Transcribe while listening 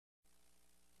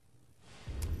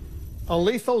A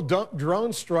lethal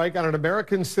drone strike on an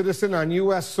American citizen on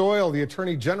U.S. soil. The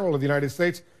Attorney General of the United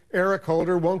States, Eric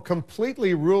Holder, won't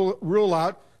completely rule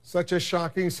out such a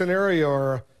shocking scenario.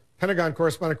 Our Pentagon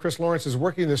correspondent Chris Lawrence is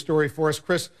working this story for us.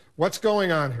 Chris, what's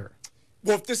going on here?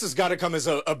 Well, this has got to come as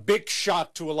a big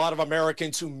shock to a lot of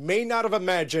Americans who may not have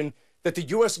imagined that the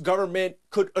U.S. government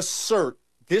could assert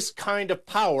this kind of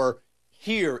power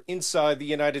here inside the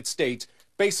United States.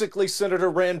 Basically, Senator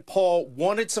Rand Paul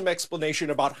wanted some explanation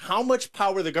about how much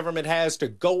power the government has to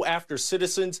go after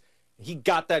citizens. He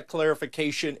got that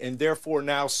clarification, and therefore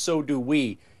now so do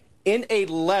we. In a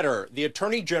letter, the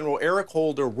Attorney General, Eric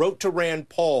Holder, wrote to Rand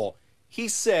Paul. He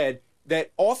said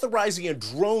that authorizing a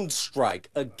drone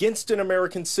strike against an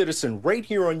American citizen right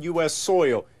here on U.S.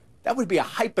 soil, that would be a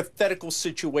hypothetical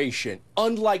situation,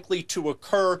 unlikely to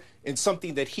occur, and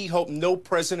something that he hoped no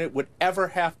president would ever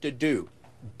have to do.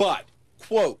 But,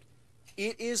 quote,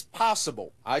 it is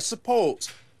possible, I suppose,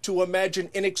 to imagine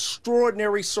an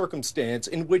extraordinary circumstance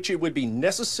in which it would be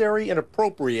necessary and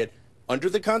appropriate under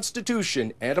the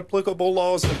Constitution and applicable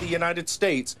laws of the United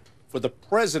States for the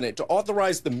president to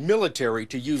authorize the military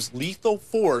to use lethal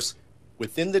force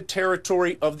within the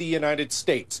territory of the United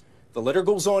States. The letter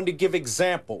goes on to give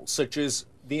examples such as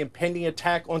the impending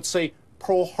attack on, say,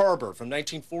 Pearl Harbor from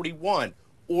 1941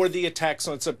 or the attacks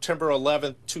on September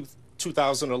 11th,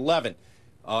 2011.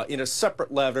 In a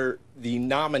separate letter, the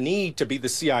nominee to be the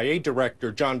CIA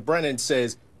director, John Brennan,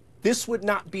 says this would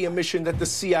not be a mission that the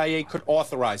CIA could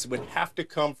authorize. It would have to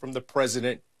come from the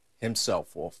president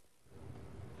himself, Wolf.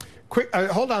 Quick,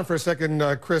 hold on for a second,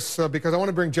 Chris, because I want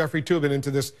to bring Jeffrey Toobin into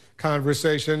this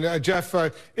conversation. Jeff,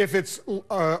 if it's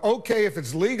okay, if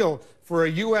it's legal for a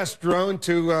U.S. drone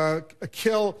to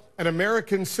kill an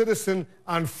American citizen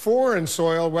on foreign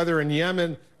soil, whether in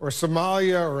Yemen or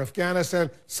Somalia or Afghanistan,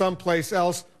 someplace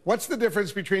else, what's the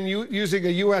difference between using a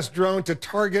U.S. drone to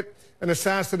target an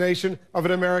assassination of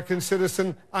an American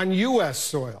citizen on U.S.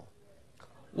 soil?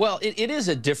 Well, it is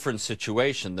a different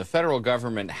situation. The federal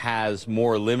government has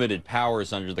more limited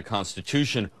powers under the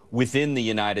Constitution within the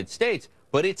United States,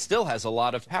 but it still has a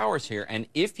lot of powers here. And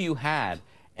if you had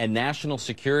a national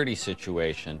security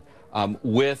situation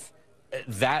with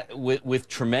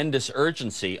tremendous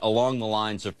urgency along the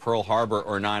lines of Pearl Harbor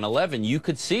or 9/11, you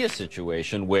could see a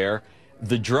situation where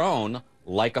the drone,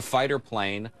 like a fighter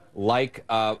plane, like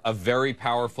a very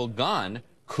powerful gun,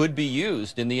 could be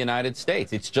used in the United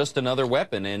States. It's just another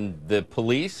weapon, and the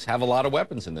police have a lot of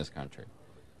weapons in this country.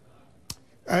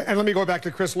 And let me go back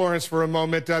to Chris Lawrence for a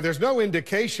moment. There's no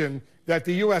indication that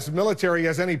the U.S. military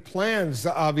has any plans,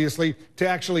 obviously, to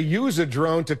actually use a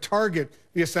drone to target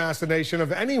the assassination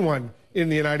of anyone in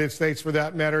the United States, for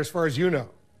that matter, as far as you know.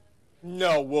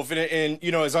 No, Wolf, and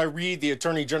you know, as I read the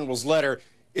Attorney General's letter,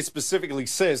 it specifically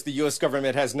says the U.S.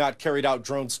 government has not carried out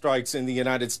drone strikes in the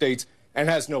United States and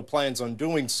has no plans on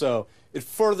doing so. It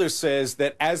further says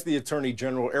that, as the Attorney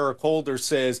General, Eric Holder,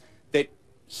 says that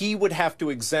he would have to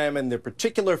examine the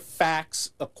particular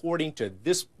facts according to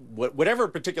this, whatever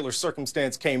particular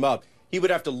circumstance came up, he would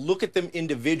have to look at them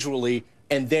individually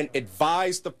and then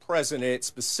advise the president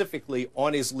specifically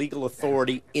on his legal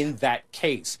authority in that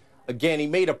case. Again, he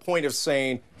made a point of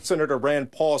saying Senator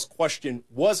Rand Paul's question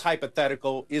was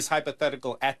hypothetical, is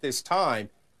hypothetical at this time,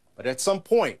 but at some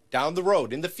point down the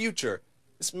road in the future,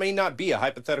 this may not be a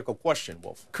hypothetical question,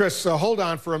 Wolf. Chris, hold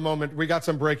on for a moment. We got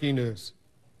some breaking news.